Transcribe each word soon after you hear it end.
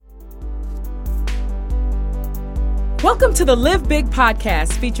Welcome to the Live Big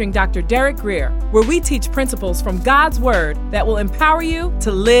podcast featuring Dr. Derek Grier, where we teach principles from God's Word that will empower you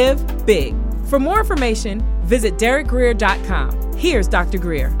to live big. For more information, visit derekgrier.com. Here's Dr.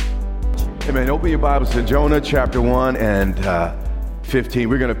 Grier. Amen. Open your Bibles to Jonah chapter 1 and 15.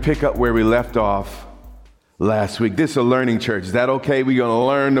 We're going to pick up where we left off last week. This is a learning church. Is that okay? We're going to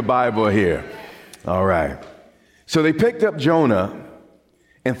learn the Bible here. All right. So they picked up Jonah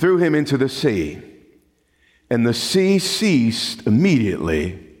and threw him into the sea. And the sea ceased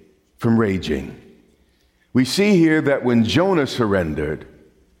immediately from raging. We see here that when Jonah surrendered,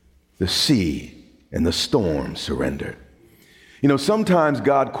 the sea and the storm surrendered. You know, sometimes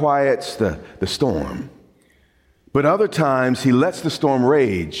God quiets the storm, but other times he lets the storm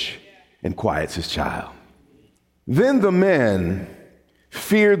rage and quiets his child. Then the men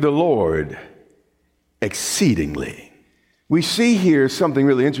feared the Lord exceedingly. We see here something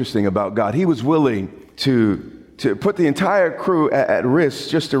really interesting about God. He was willing to put the entire crew at risk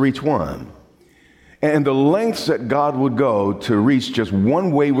just to reach one. And the lengths that God would go to reach just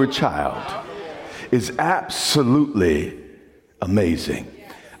one wayward child is absolutely amazing.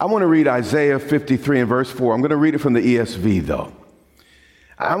 I want to read Isaiah 53 and verse 4. I'm going to read it from the ESV though.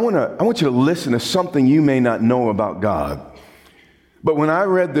 I want you to listen to something you may not know about God. But when I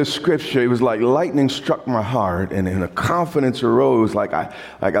read this scripture, it was like lightning struck my heart, and a confidence arose like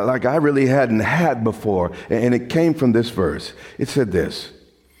I really hadn't had before. And it came from this verse. It said this: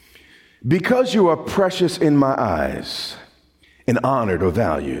 "Because you are precious in my eyes, and honored or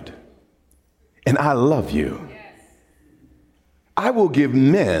valued, and I love you, I will give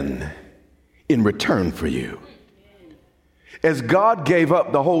men in return for you." As God gave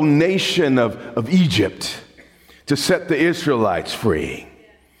up the whole nation of Egypt to set the Israelites free,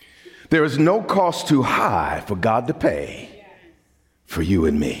 there is no cost too high for God to pay for you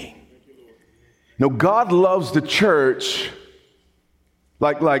and me. You know, God loves the church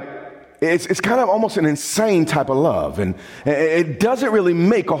like it's kind of almost an insane type of love, and it doesn't really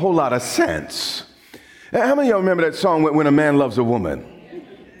make a whole lot of sense. How many of y'all remember that song, When a Man Loves a Woman?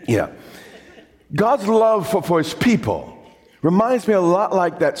 Yeah. God's love for his people reminds me a lot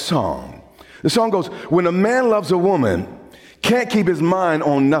like that song. The song goes, when a man loves a woman, can't keep his mind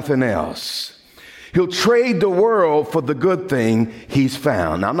on nothing else. He'll trade the world for the good thing he's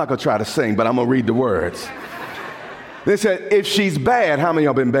found. Now, I'm not going to try to sing, but I'm going to read the words. They said, if she's bad, how many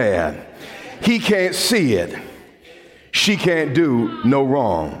of y'all been bad? He can't see it. She can't do no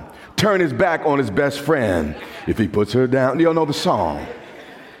wrong. Turn his back on his best friend if he puts her down. You all know the song.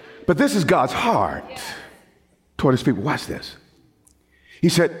 But this is God's heart toward his people. Watch this. He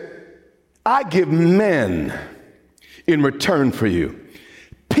said, I give men in return for you,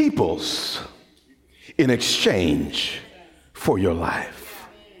 peoples in exchange for your life.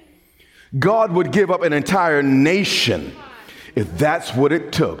 God would give up an entire nation if that's what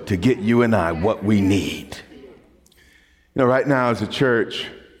it took to get you and I what we need. You know, right now as a church,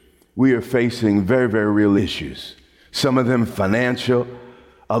 we are facing very, very real issues. Some of them financial,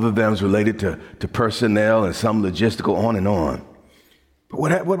 other of them is related to personnel, and some logistical, on and on.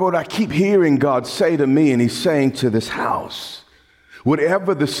 But what I keep hearing God say to me, and he's saying to this house,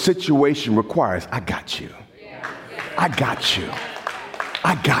 whatever the situation requires, I got you. I got you.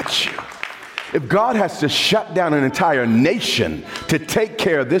 I got you. If God has to shut down an entire nation to take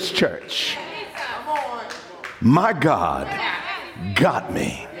care of this church, my God got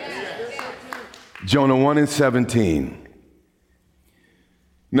me. Jonah 1 and 17.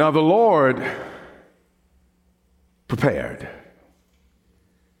 Now the Lord prepared.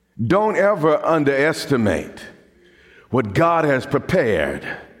 Don't ever underestimate what God has prepared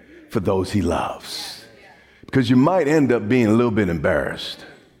for those he loves, because you might end up being a little bit embarrassed.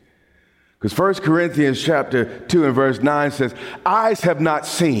 Because 1 Corinthians chapter 2 and verse 9 says, eyes have not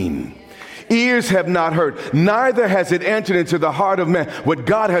seen, ears have not heard, neither has it entered into the heart of man what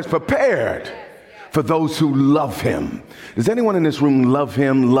God has prepared for those who love him. Does anyone in this room love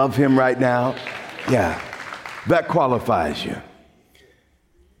him right now? Yeah, that qualifies you.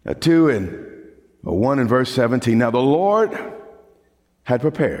 2 and 1 in verse 17. Now the Lord had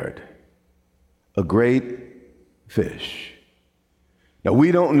prepared a great fish. Now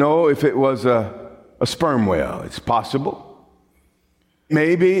we don't know if it was a sperm whale. It's possible.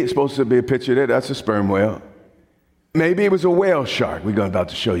 Maybe it's supposed to be a picture there. That's a sperm whale. Maybe it was a whale shark. We're about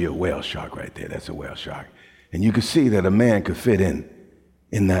to show you a whale shark right there. That's a whale shark. And you can see that a man could fit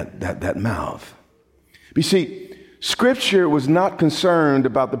in that mouth. But you see, Scripture was not concerned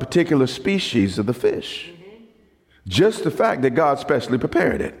about the particular species of the fish, just the fact that God specially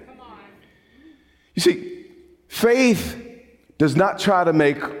prepared it. You see, faith does not try to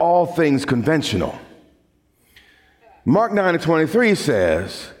make all things conventional. Mark 9:23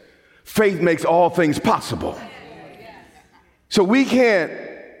 says, faith makes all things possible. So we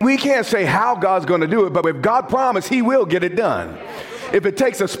can't say how God's going to do it, but if God promised, he will get it done. If it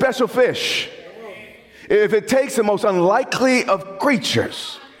takes a special fish, if it takes the most unlikely of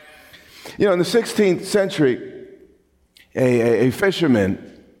creatures. You know, in the 16th century, a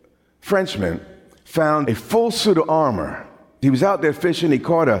Frenchman, found a full suit of armor. He was out there fishing. He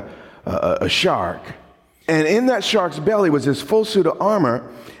caught a shark. And in that shark's belly was this full suit of armor,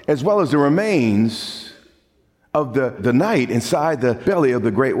 as well as the remains of the knight inside the belly of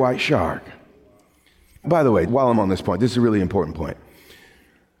the great white shark. By the way, while I'm on this point, this is a really important point.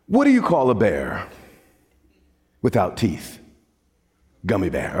 What do you call a bear without teeth? Gummy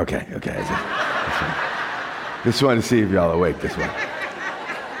bear. Okay. Just wanted to see if y'all awake this one.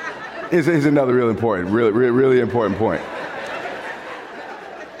 Here's another really important point.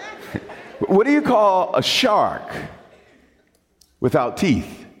 What do you call a shark without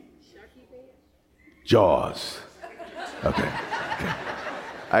teeth? Jaws. Okay.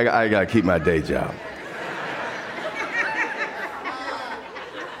 I got to keep my day job.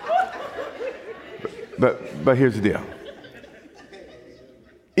 But here's the deal.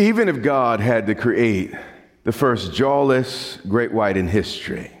 Even if God had to create the first jawless great white in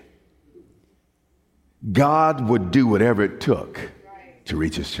history, God would do whatever it took to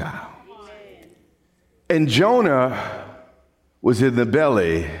reach his child. And Jonah was in the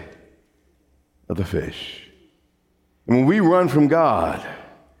belly of the fish. And when we run from God,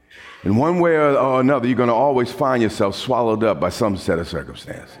 in one way or another, you're going to always find yourself swallowed up by some set of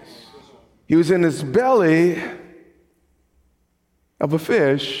circumstances. He was in this belly of a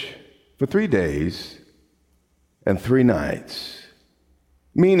fish for 3 days and 3 nights,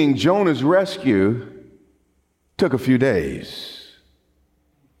 meaning Jonah's rescue took a few days.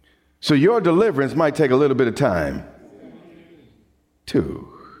 So your deliverance might take a little bit of time, too.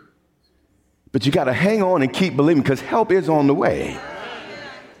 But you got to hang on and keep believing, because help is on the way.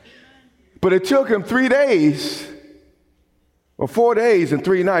 But it took him 3 days, or 4 days and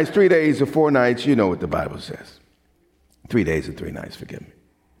 3 nights, 3 days or 4 nights. You know what the Bible says. 3 days and 3 nights, forgive me.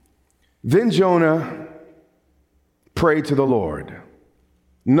 Then Jonah prayed to the Lord.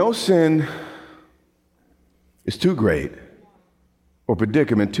 No sin is too great or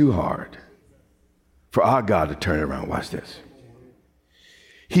predicament too hard for our God to turn it around. Watch this.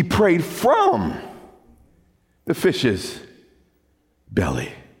 He prayed from the fish's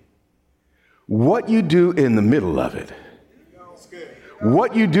belly. What you do in the middle of it,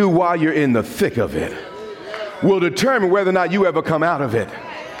 what you do while you're in the thick of it, will determine whether or not you ever come out of it.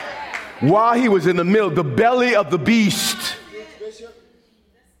 While he was in the middle, the belly of the beast,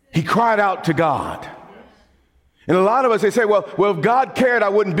 he cried out to God. And a lot of us, they say, well, if God cared, I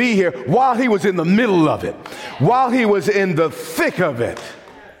wouldn't be here. While he was in the middle of it, while he was in the thick of it,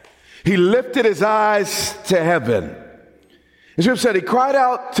 he lifted his eyes to heaven. The scripture said he cried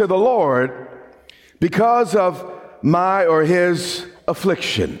out to the Lord because of my or his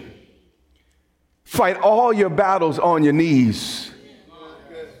affliction. Fight all your battles on your knees,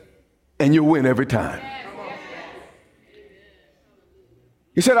 and you'll win every time.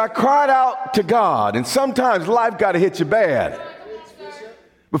 He said, I cried out to God, and sometimes life got to hit you bad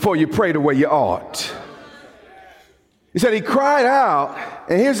before you pray the way you ought. He said he cried out,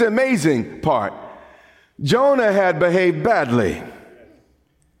 and here's the amazing part. Jonah had behaved badly,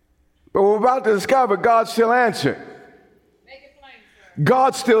 but we're about to discover God still answered.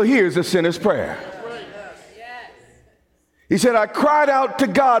 God still hears a sinner's prayer. He said, I cried out to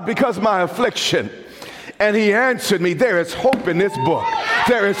God because of my affliction, and he answered me. There is hope in this book.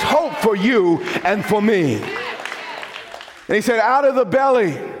 There is hope for you and for me. And he said, out of the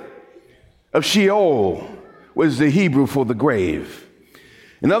belly of Sheol was the Hebrew for the grave.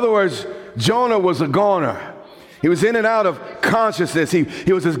 In other words, Jonah was a goner. He was in and out of consciousness.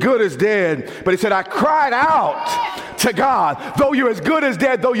 He was as good as dead. But he said, I cried out to God. Though you're as good as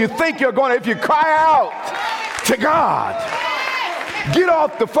dead, though you think you're going to, if you cry out to God, get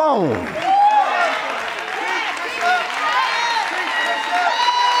off the phone.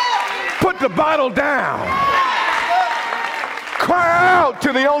 Put the bottle down. Cry out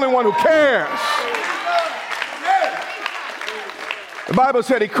to the only one who cares. The Bible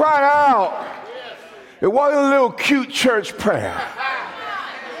said he cried out. It wasn't a little cute church prayer.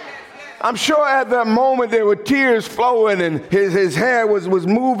 I'm sure at that moment there were tears flowing, and his hair was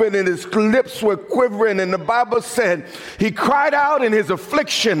moving, and his lips were quivering. And the Bible said he cried out in his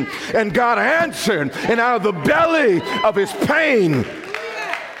affliction, and God answered. And out of the belly of his pain,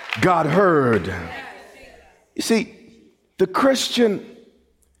 God heard. You see, the Christian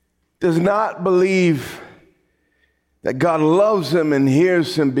does not believe that God loves him and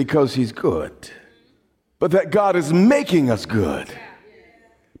hears him because he's good, but that God is making us good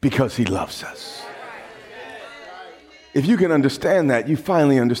because he loves us. If you can understand that, you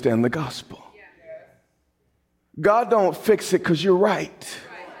finally understand the gospel. God don't fix it because you're right.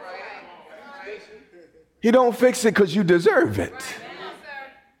 He don't fix it because you deserve it.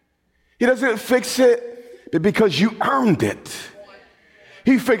 He doesn't fix it because you earned it.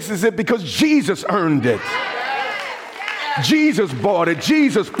 He fixes it because Jesus earned it. Jesus bought it.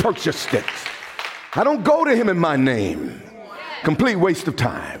 Jesus purchased it. I don't go to him in my name. Complete waste of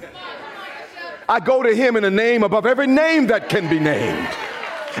time. I go to him in a name above every name that can be named.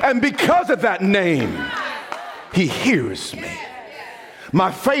 And because of that name, he hears me.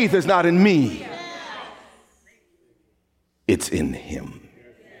 My faith is not in me. It's in him.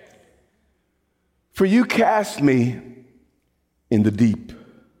 For you cast me in the deep.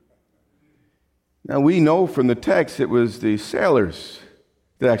 Now we know from the text it was the sailors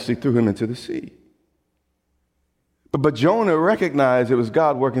that actually threw him into the sea. But Jonah recognized it was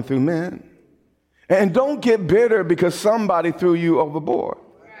God working through men. And don't get bitter because somebody threw you overboard.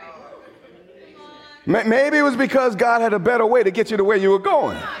 Maybe it was because God had a better way to get you to where you were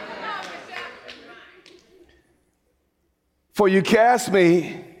going. For you cast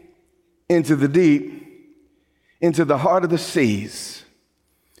me into the deep, into the heart of the seas,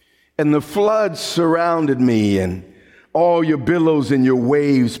 and the floods surrounded me, and all your billows and your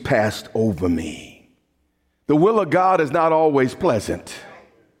waves passed over me. The will of God is not always pleasant,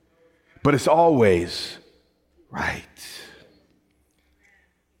 but it's always right.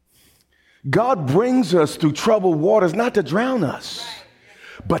 God brings us through troubled waters not to drown us,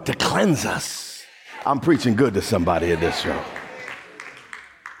 but to cleanse us. I'm preaching good to somebody in this show.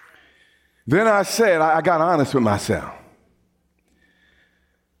 Then I said, I got honest with myself.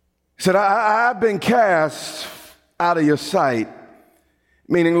 I said, I've been cast out of your sight,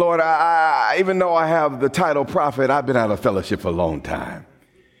 meaning, Lord, even though I have the title prophet, I've been out of fellowship for a long time.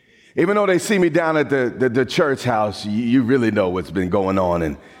 Even though they see me down at the church house, you really know what's been going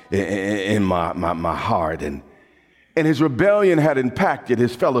on in my heart. And his rebellion had impacted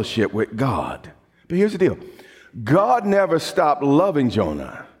his fellowship with God. But here's the deal. God never stopped loving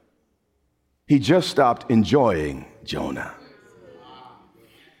Jonah. He just stopped enjoying Jonah.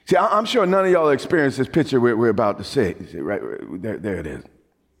 See, I'm sure none of y'all experienced this picture we're about to see. Right there it is.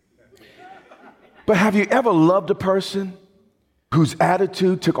 But have you ever loved a person whose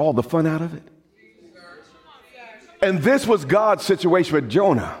attitude took all the fun out of it? And this was God's situation with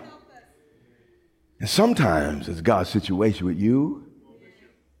Jonah. And sometimes it's God's situation with you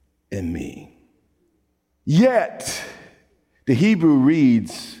and me. Yet, the Hebrew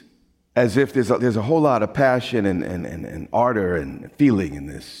reads as if there's a whole lot of passion and ardor and feeling in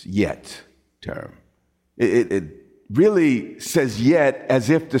this yet term. It really says yet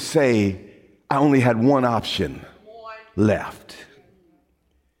as if to say, I only had one option left.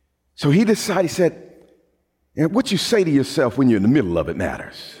 So he decided, he said, and what you say to yourself when you're in the middle of it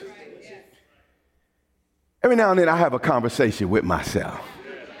matters. Every now and then I have a conversation with myself.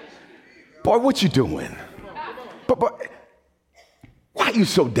 Boy, what you doing? But why are you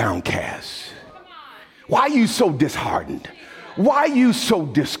so downcast? Why are you so disheartened? Why are you so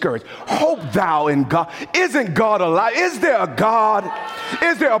discouraged? Hope thou in God. Isn't God alive? Is there a God?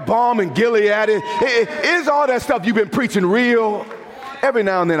 Is there a balm in Gilead? Is all that stuff you've been preaching real? Every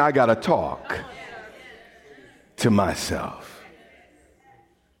now and then I got to talk to myself.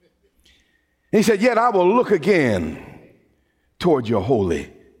 He said, yet I will look again toward your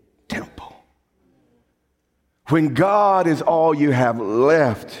holy temple. When God is all you have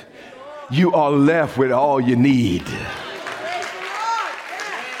left, you are left with all you need.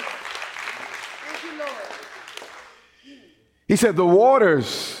 He said, the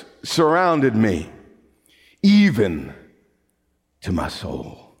waters surrounded me, even to my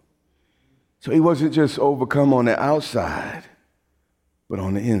soul. So he wasn't just overcome on the outside, but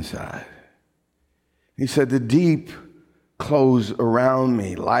on the inside. He said, the deep closed around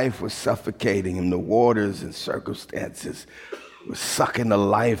me. Life was suffocating him. The waters and circumstances were sucking the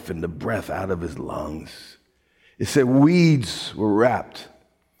life and the breath out of his lungs. It said weeds were wrapped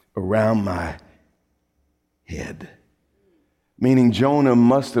around my head, meaning Jonah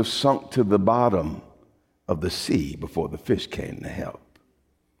must have sunk to the bottom of the sea before the fish came to help.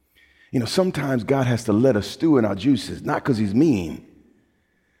 You know, sometimes God has to let us stew in our juices, not because he's mean,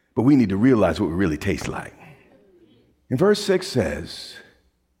 but we need to realize what we really taste like. And verse 6 says,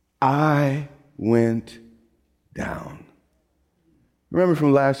 I went down. Remember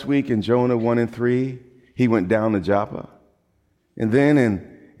from last week in Jonah 1 and 3, he went down to Joppa. And then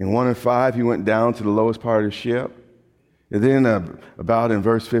in 1 and 5, he went down to the lowest part of the ship. And then about in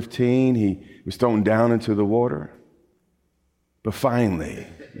verse 15, he was thrown down into the water. But finally,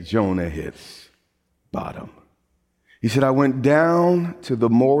 Jonah hits bottom. He said, I went down to the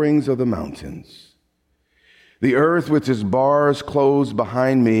moorings of the mountains. The earth with its bars closed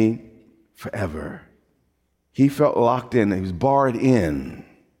behind me forever. He felt locked in. He was barred in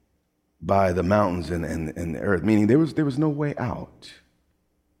by the mountains and the earth, meaning there was no way out.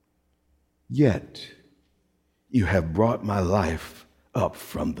 Yet you have brought my life up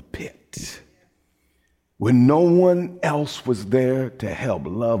from the pit. When no one else was there to help,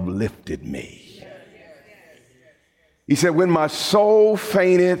 love lifted me. He said, when my soul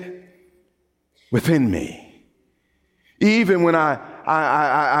fainted within me, even when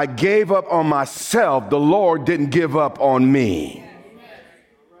I gave up on myself, the Lord didn't give up on me.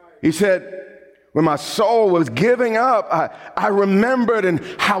 He said, when my soul was giving up, I remembered and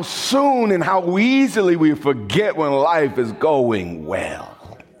how soon and how easily we forget when life is going well.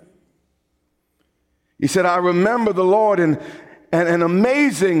 He said, I remember the Lord and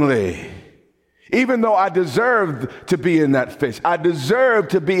amazingly, even though I deserved to be in that fish, I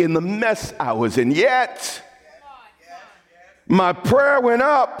deserved to be in the mess I was in, yet my prayer went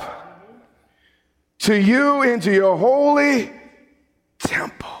up to you into your holy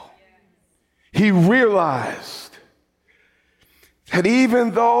temple. He realized that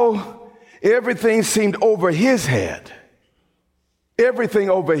even though everything seemed over his head, everything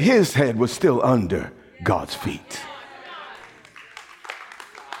over his head was still under God's feet.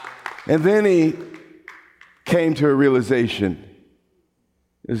 And then he came to a realization.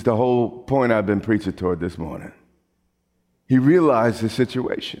 This is the whole point I've been preaching toward this morning. He realized the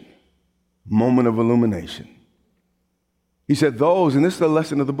situation. Moment of illumination. He said, those, and this is the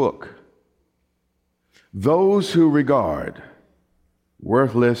lesson of the book, those who regard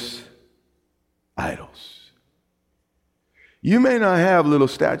worthless idols. You may not have little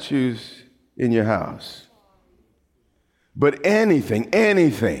statues in your house, but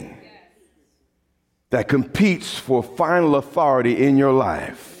anything that competes for final authority in your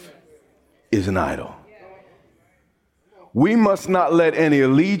life is an idol. We must not let any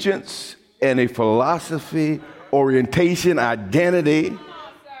allegiance, any philosophy, orientation, identity,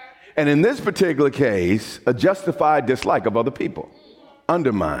 and in this particular case, a justified dislike of other people,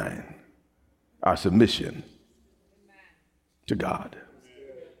 undermine our submission to God.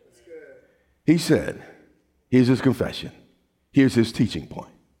 He said, here's his confession, here's his teaching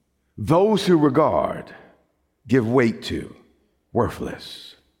point. Those who regard, give weight to,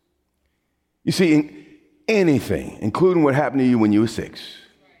 worthless. You see, anything, including what happened to you when you were 6,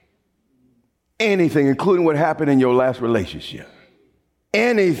 anything, including what happened in your last relationship,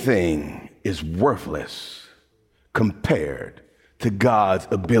 anything is worthless compared to God's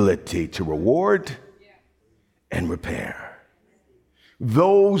ability to reward and repair.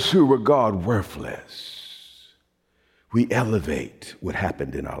 Those who regard worthless, we elevate what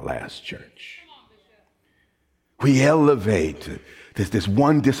happened in our last church. We elevate this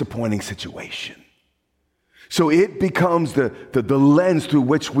one disappointing situation. So it becomes the lens through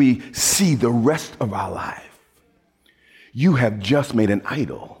which we see the rest of our life. You have just made an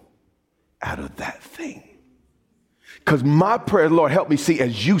idol out of that thing. Because my prayer, Lord, help me see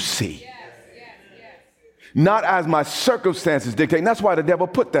as you see. Not as my circumstances dictate. And that's why the devil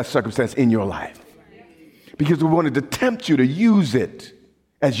put that circumstance in your life. Because we wanted to tempt you to use it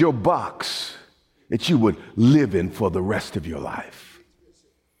as your box that you would live in for the rest of your life.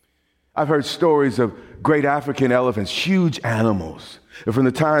 I've heard stories of great African elephants, huge animals. And from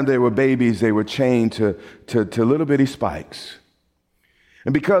the time they were babies, they were chained to little bitty spikes.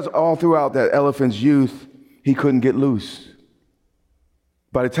 And because all throughout that elephant's youth, he couldn't get loose.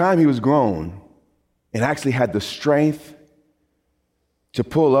 By the time he was grown and actually had the strength to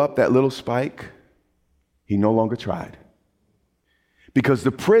pull up that little spike, he no longer tried. Because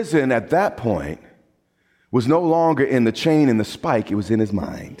the prison at that point was no longer in the chain and the spike, it was in his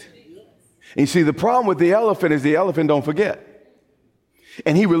mind. And you see, the problem with the elephant is the elephant don't forget.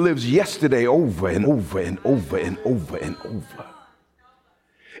 And he relives yesterday over and over and over and over and over.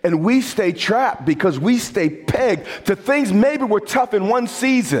 And we stay trapped because we stay pegged to things maybe were tough in one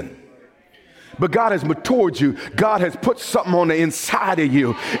season. But God has matured you. God has put something on the inside of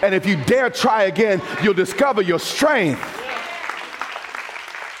you. And if you dare try again, you'll discover your strength.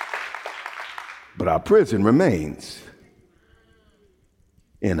 But our prison remains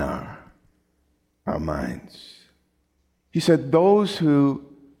in our minds. He said, those who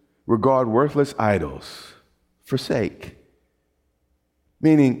regard worthless idols forsake.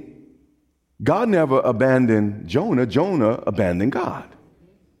 Meaning, God never abandoned Jonah. Jonah abandoned God.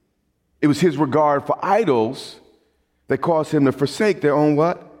 It was his regard for idols They cause him to forsake their own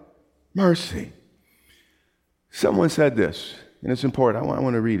what? Mercy. Someone said this, and it's important. I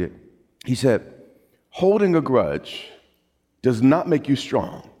want to read it. He said, holding a grudge does not make you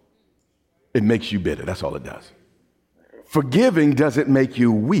strong. It makes you bitter. That's all it does. Forgiving doesn't make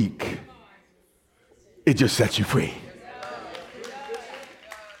you weak. It just sets you free.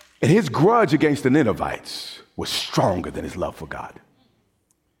 And his grudge against the Ninevites was stronger than his love for God.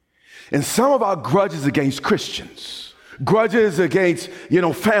 And some of our grudges against Christians, grudges against,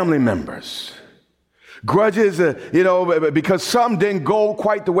 family members, grudges, because some didn't go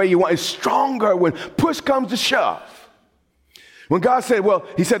quite the way you want, is stronger when push comes to shove. When God said,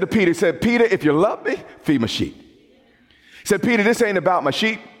 he said to Peter, Peter, if you love me, feed my sheep. He said, Peter, this ain't about my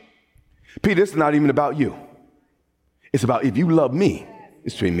sheep. Peter, this is not even about you. It's about if you love me,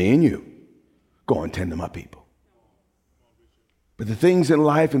 it's between me and you. Go and tend to my people. But the things in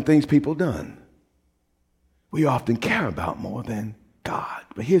life and things people done, we often care about more than God.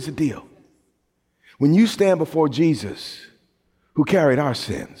 But here's the deal. When you stand before Jesus, who carried our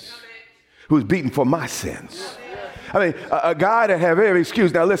sins, who was beaten for my sins, a guy that had every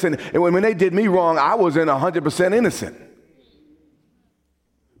excuse. Now listen, when they did me wrong, I wasn't 100% innocent.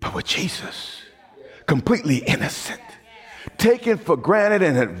 But with Jesus, completely innocent, taken for granted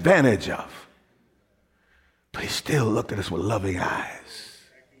and advantage of. But he still looked at us with loving eyes.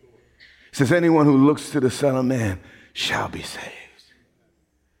 He says, anyone who looks to the Son of Man shall be saved.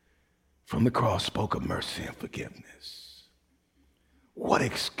 From the cross spoke of mercy and forgiveness. What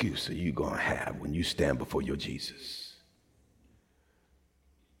excuse are you going to have when you stand before your Jesus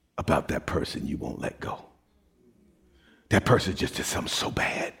about that person you won't let go? That person just did something so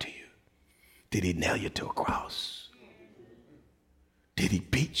bad to you. Did he nail you to a cross? Did he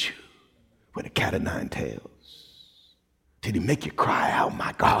beat you with a cat of nine tails? Did he make you cry out,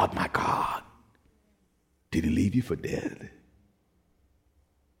 my God, my God? Did he leave you for dead?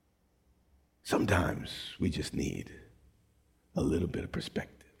 Sometimes we just need a little bit of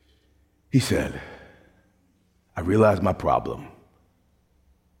perspective. He said, I realized my problem.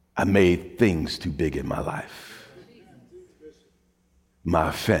 I made things too big in my life. My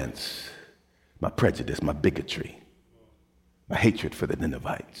offense, my prejudice, my bigotry, my hatred for the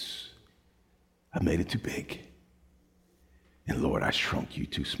Ninevites. I made it too big. And Lord, I shrunk you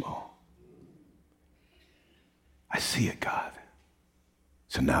too small. I see it, God.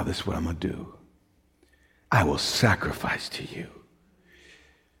 So now this is what I'm going to do. I will sacrifice to you.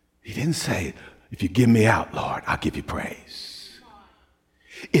 He didn't say, if you give me out, Lord, I'll give you praise.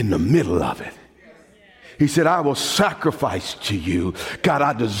 In the middle of it, he said, I will sacrifice to you. God,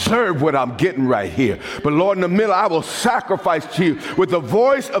 I deserve what I'm getting right here. But Lord, in the middle, I will sacrifice to you with a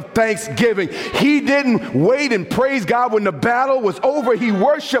voice of thanksgiving. He didn't wait and praise God when the battle was over. He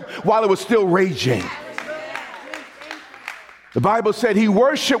worshiped while it was still raging. The Bible said he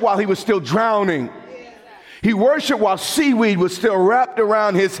worshiped while he was still drowning. He worshiped while seaweed was still wrapped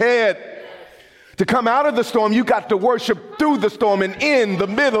around his head. To come out of the storm, you got to worship through the storm and in the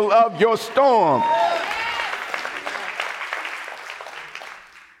middle of your storm.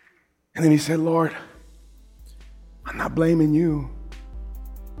 And then he said, Lord, I'm not blaming you.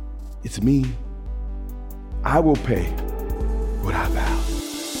 It's me. I will pay what I vow.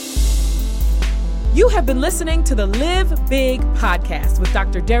 You have been listening to the Live Big podcast with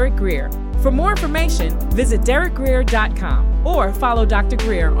Dr. Derek Grier. For more information, visit derekgrier.com or follow Dr.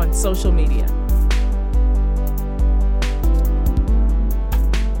 Grier on social media.